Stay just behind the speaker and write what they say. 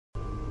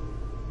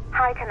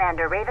High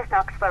Commander Ravis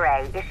Nox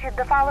Fleury issued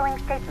the following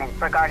statement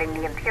regarding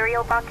the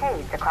Imperial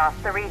blockades across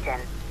the region.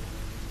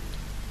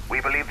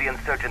 We believe the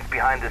insurgents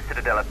behind the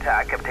Citadel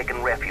attack have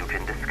taken refuge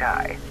in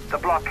Disguise. The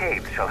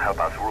blockades shall help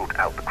us root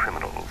out the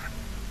criminals.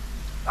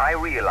 I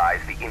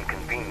realize the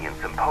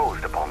inconvenience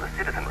imposed upon the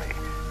citizenry,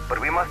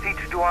 but we must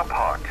each do our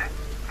part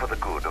for the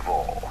good of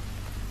all.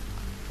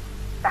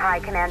 The High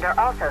Commander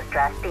also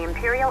stressed the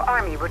Imperial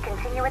Army would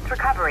continue its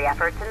recovery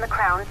efforts in the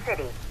Crown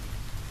City.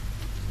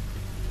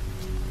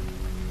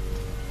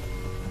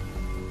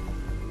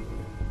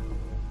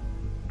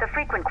 The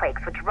frequent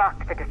quakes which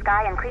rocked the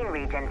Disguise and Clean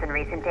regions in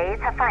recent days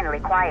have finally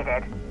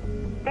quieted.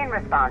 In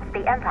response,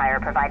 the Empire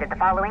provided the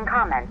following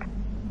comment.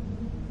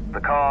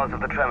 The cause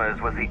of the tremors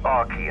was the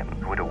Archean,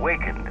 who had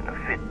awakened in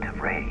a fit of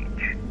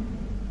rage.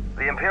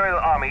 The Imperial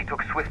Army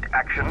took swift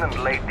action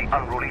and laid the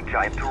unruly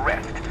giant to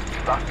rest,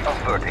 thus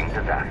averting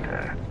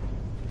disaster.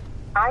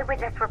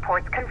 Eyewitness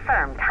reports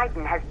confirm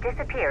Titan has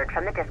disappeared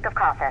from the Disk of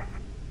Kothis.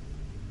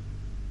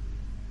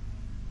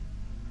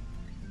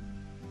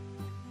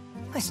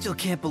 I still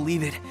can't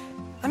believe it.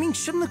 I mean,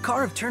 shouldn't the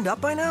car have turned up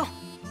by now?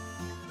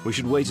 We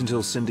should wait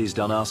until Cindy's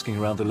done asking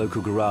around the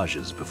local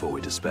garages before we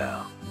despair.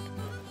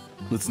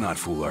 Let's not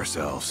fool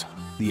ourselves.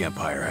 The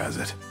Empire has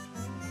it.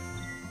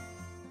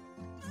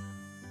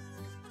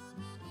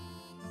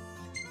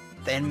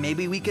 Then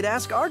maybe we could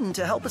ask Arden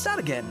to help us out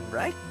again,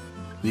 right?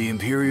 The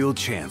Imperial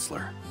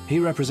Chancellor. He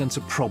represents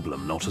a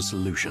problem, not a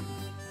solution.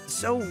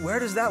 So where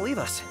does that leave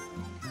us?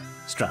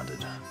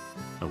 Stranded,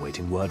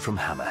 awaiting word from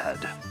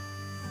Hammerhead.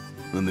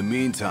 In the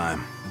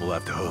meantime, we'll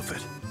have to hoof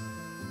it.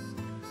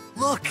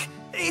 Look!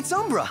 It's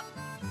Umbra!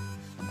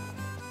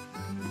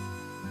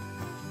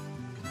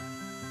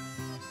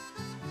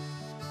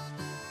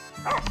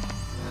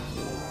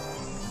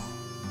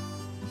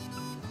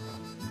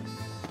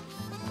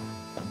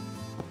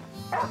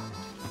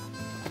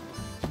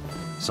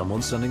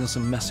 Someone's sending us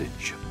a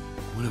message.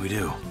 What do we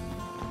do?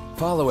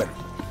 Follow it.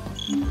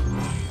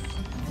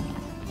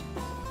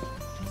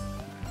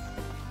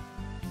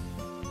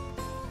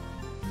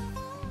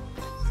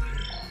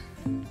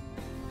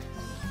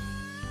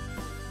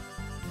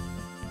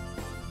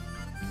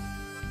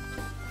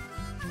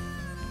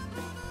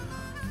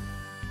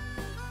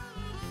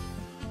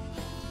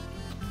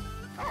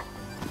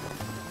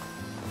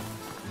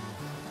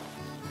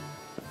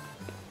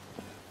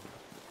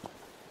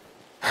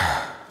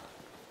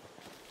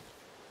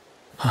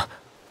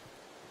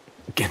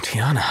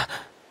 Gentiana.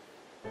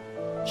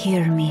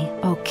 Hear me,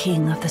 O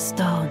King of the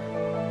Stone.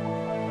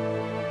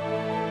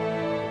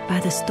 By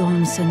the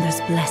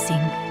Stormsender's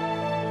blessing,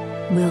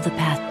 will the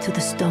path to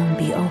the stone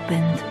be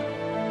opened.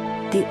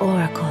 The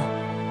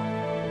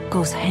Oracle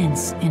goes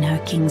hence in her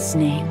king's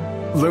name.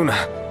 Luna.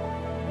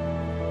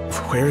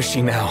 Where is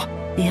she now?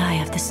 The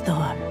Eye of the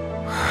Storm.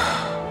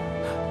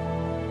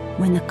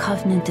 When the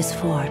Covenant is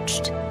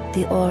forged,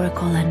 the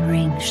Oracle and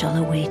Ring shall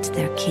await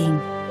their king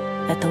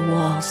at the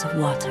walls of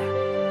water.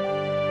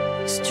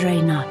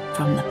 Stray not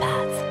from the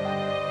path.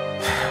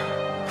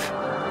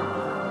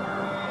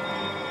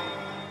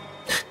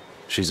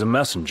 She's a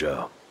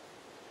messenger.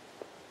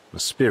 A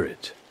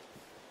spirit.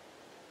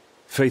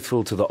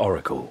 Faithful to the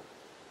Oracle.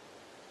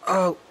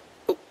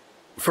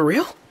 For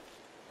real?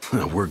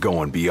 We're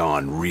going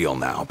beyond real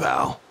now,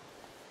 pal.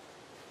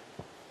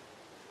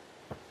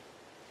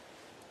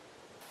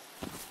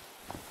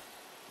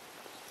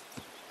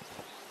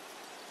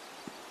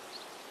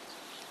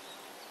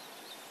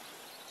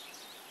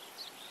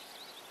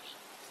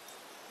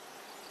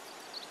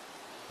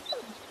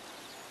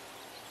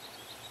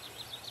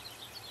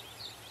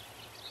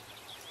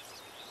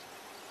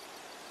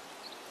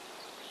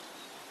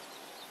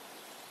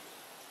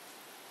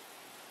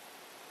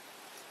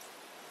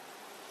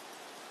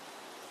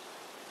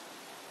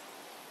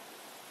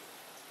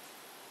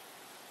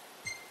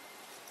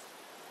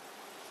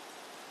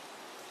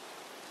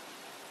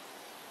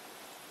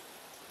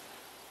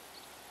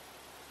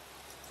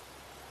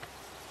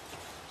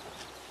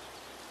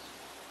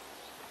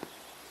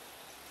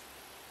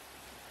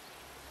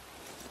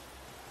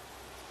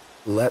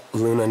 Let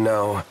Luna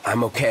know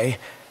I'm okay,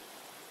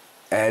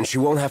 and she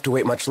won't have to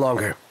wait much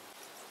longer.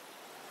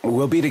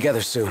 We'll be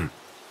together soon.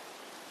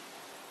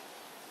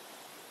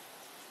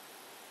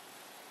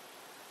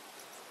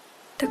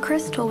 The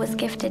crystal was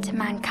gifted to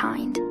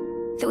mankind,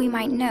 that we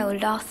might know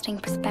lasting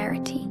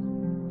prosperity.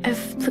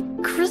 If the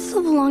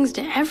crystal belongs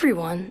to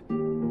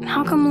everyone,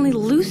 how come only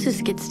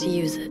Lucis gets to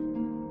use it?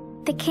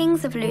 The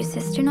kings of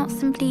Lucis do not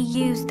simply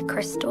use the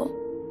crystal,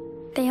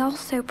 they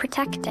also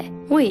protect it.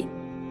 Wait,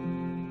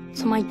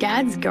 so my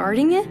dad's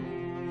guarding it?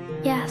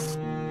 Yes.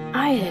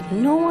 I had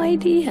no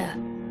idea.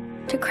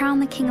 To crown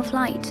the King of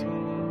Light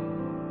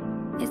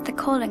is the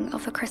calling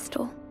of the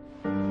crystal,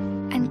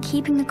 and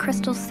keeping the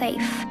crystal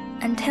safe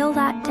until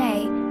that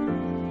day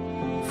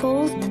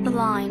falls to the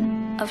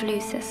line of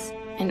Lucis.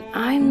 And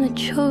I'm the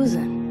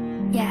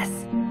chosen. Yes,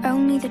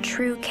 only the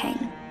true king,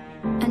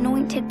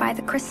 anointed by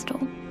the crystal,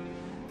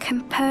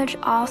 can purge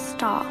our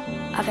star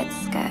of its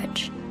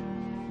scourge.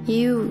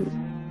 You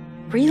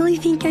really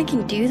think I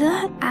can do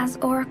that? As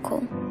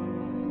Oracle,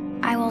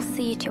 I will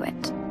see to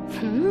it.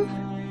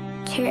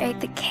 To aid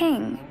the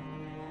king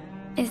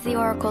is the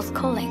Oracle's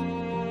calling.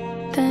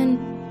 Then...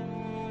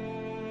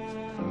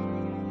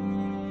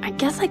 I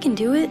guess I can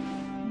do it.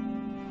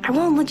 I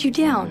won't let you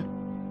down.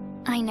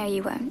 I know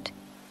you won't.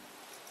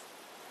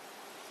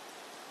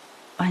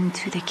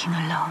 Unto the king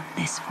alone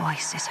this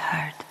voice is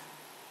heard.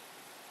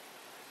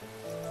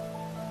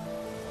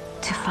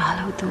 To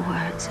follow the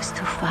words is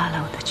to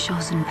follow the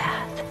chosen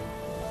path.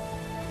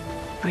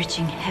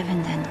 Bridging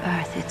heaven and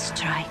earth it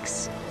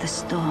strikes, the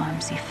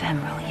storm's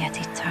ephemeral yet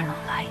eternal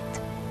light.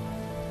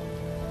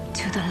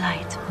 To the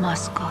light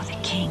must go the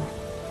king.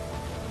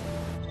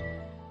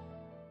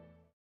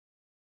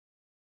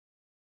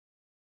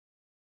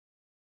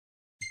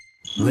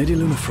 Lady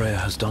Lunafreya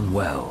has done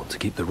well to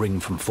keep the ring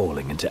from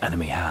falling into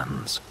enemy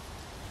hands.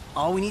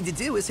 All we need to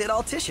do is hit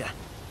Altissia.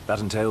 That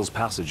entails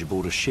passage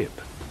aboard a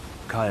ship.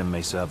 Kayam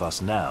may serve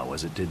us now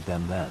as it did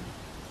them then.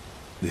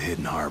 The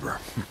hidden harbor.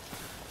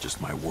 Just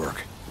my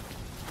work.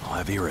 I'll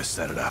have Iris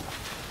set it up.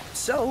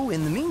 So,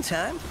 in the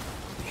meantime...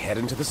 we head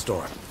into the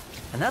storm.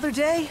 Another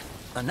day,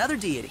 another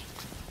deity.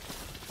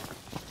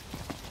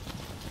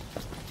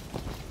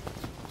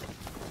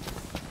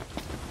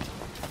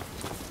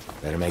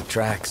 Better make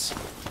tracks.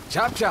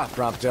 Chop chop,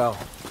 Prompto.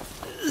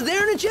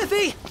 There in a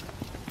jiffy!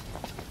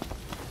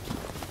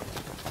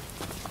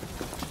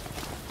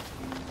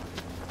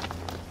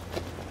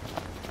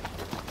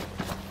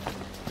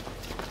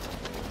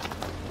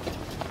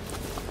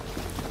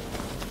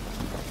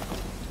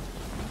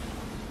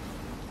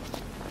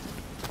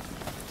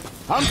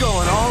 I'm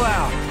going all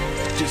out.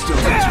 Just don't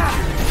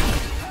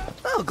answer.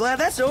 Oh, glad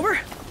that's over.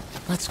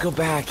 Let's go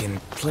back and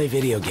play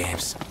video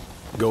games.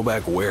 Go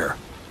back where?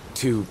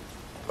 To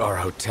our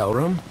hotel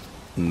room?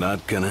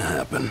 Not gonna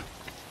happen.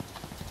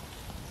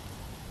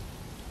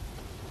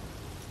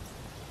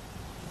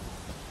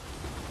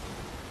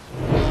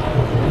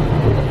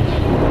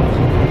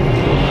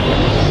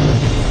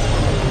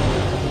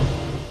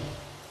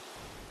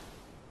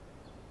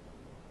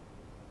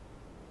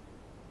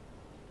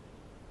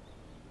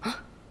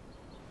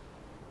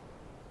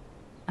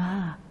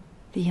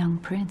 The young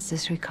prince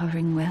is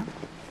recovering well.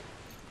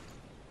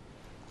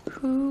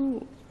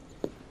 Who?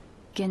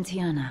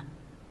 Gentiana,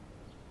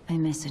 a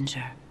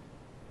messenger.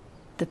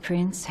 The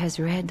prince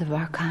has read of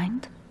our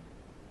kind?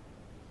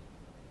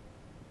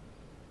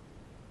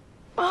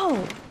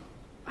 Oh!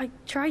 I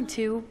tried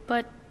to,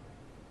 but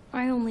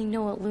I only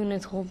know what Luna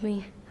told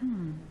me.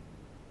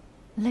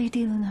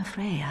 Lady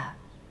Lunafreya.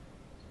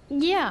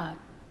 Yeah.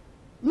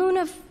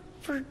 Luna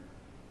for...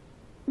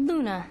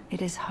 Luna.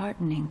 It is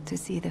heartening to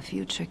see the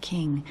future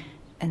king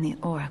and the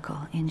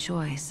Oracle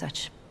enjoy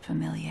such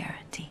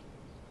familiarity.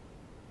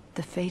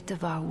 The fate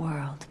of our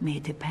world may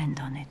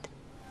depend on it.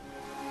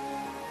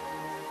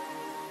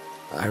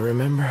 I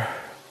remember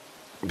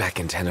back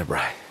in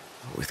Tenebrae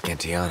with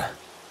Gentiana.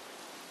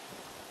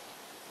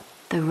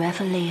 The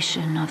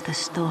revelation of the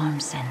Storm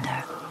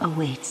Sender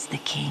awaits the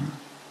king.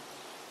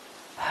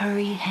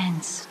 Hurry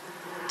hence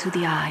to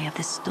the eye of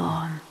the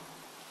storm.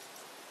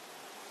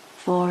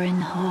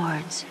 Foreign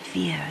hordes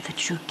fear the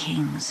true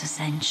king's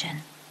ascension.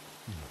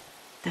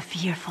 The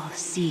fearful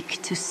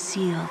seek to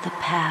seal the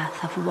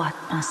path of what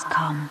must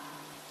come.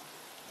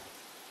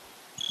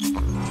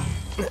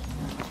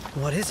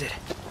 What is it?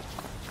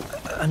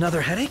 Another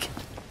headache?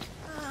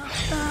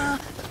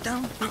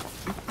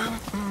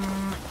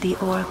 The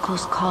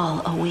Oracle's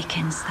call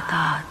awakens the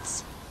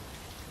gods.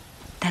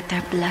 That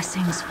their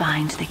blessings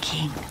find the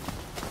king.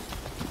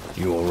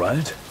 You all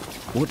right?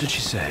 What did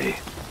she say?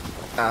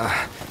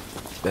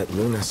 That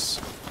Luna's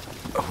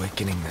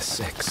awakening the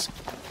Six.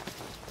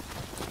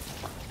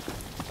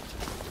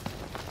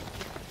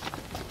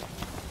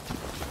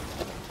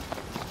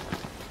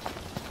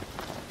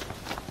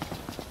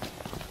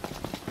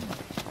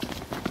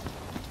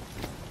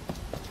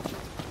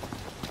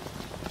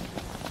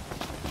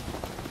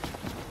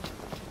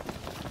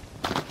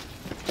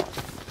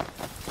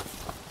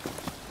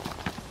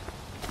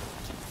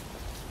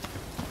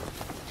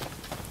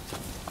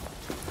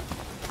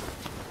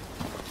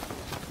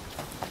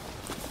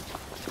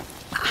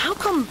 How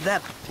come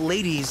that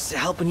lady's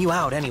helping you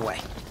out anyway?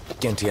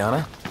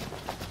 Gentiana?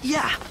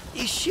 Yeah,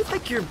 is she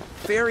like your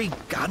fairy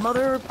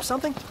godmother or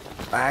something?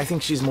 I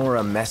think she's more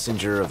a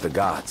messenger of the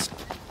gods.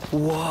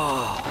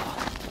 Whoa.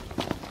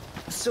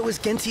 So is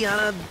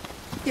Gentiana,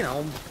 you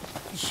know,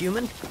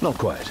 human? Not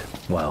quite.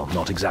 Well,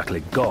 not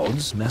exactly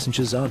gods.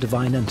 Messengers are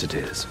divine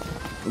entities.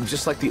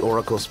 Just like the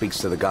Oracle speaks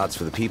to the gods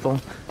for the people,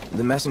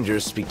 the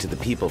messengers speak to the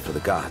people for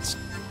the gods.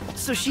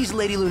 So she's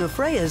Lady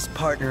Lunafreya's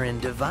partner in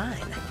divine.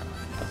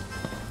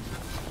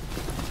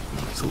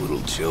 It's a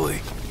little chilly.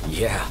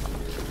 Yeah.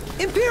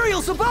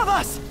 Imperials above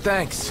us!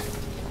 Thanks.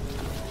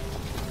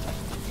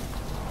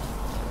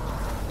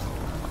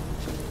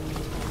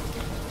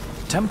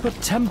 Temper,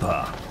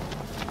 temper.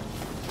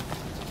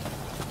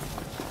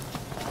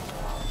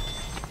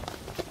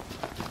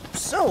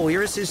 So,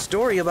 Iris'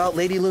 story about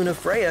Lady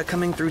Lunafreya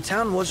coming through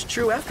town was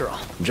true after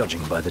all.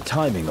 Judging by the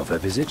timing of her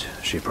visit,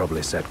 she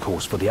probably set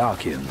course for the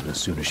Archean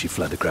as soon as she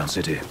fled the Crown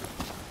City.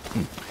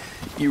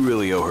 You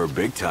really owe her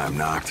big time,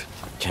 Noct.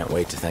 Can't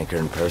wait to thank her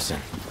in person.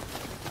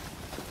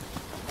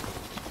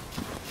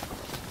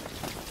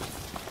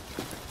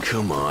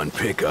 Come on,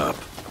 pick up.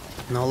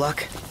 No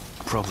luck?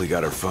 Probably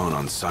got her phone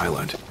on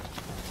silent.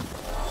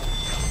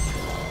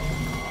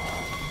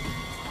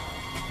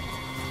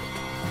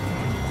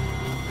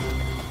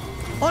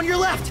 On your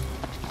left!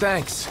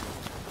 Thanks.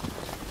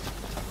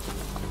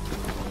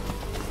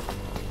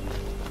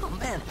 Oh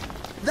man,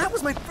 that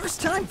was my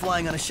first time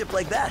flying on a ship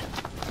like that.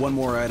 One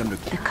more item to...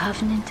 The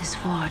covenant is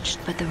forged,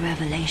 but the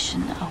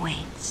revelation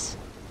awaits.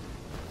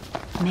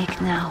 Make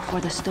now for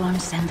the storm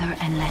sender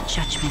and let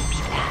judgment be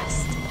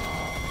passed.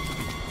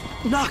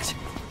 Noct!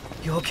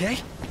 You okay?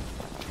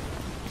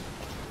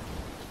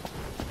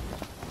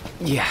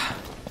 Yeah.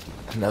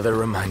 Another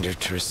reminder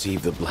to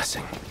receive the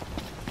blessing.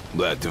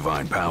 That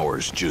divine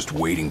power's just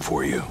waiting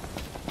for you.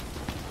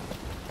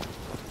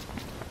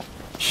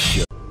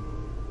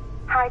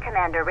 High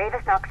Commander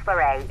Ravis Nox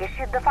Fleury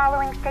issued the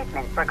following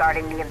statement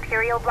regarding the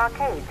Imperial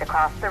blockades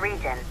across the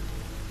region.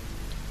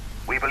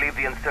 We believe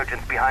the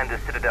insurgents behind the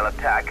Citadel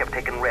attack have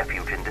taken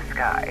refuge in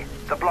Disguise.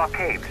 The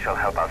blockades shall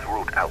help us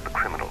root out the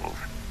criminals.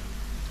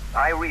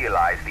 I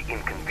realize the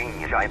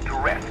inconvenience giant to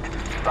rest,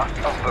 thus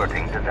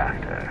averting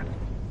disaster.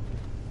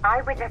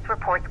 Eyewitness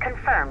reports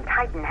confirm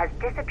Titan has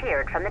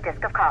disappeared from the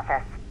Disk of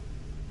Kothis.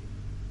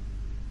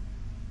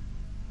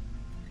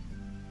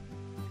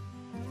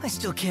 I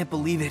still can't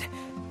believe it.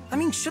 I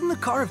mean, shouldn't the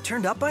car have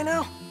turned up by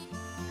now?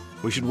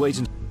 We should wait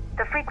until...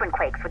 The frequent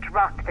quakes which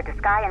rocked the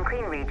Disguise and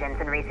Clean regions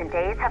in recent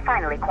days have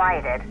finally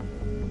quieted.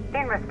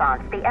 In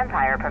response, the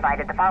Empire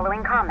provided the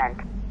following comment.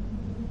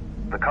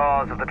 The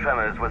cause of the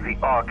tremors was the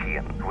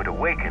Archean, who had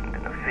awakened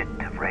in a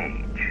fit of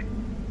rage.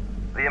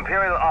 The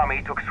Imperial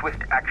Army took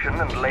swift action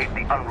and laid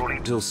the unruly...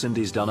 Until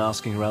Cindy's done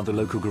asking around the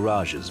local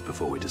garages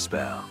before we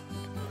despair.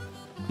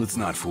 Let's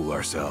not fool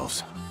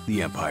ourselves.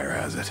 The Empire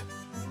has it.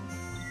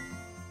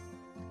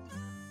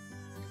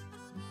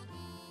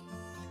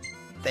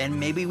 Then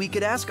maybe we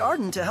could ask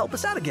Arden to help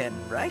us out again,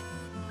 right?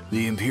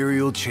 The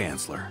Imperial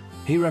Chancellor.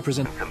 He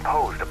represents...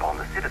 imposed upon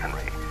the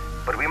citizenry,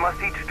 but we must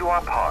each do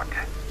our part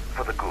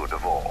for the good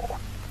of all.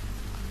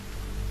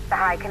 The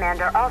High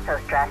Commander also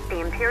stressed the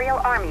Imperial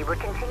Army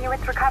would continue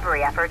its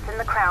recovery efforts in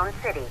the Crown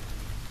City.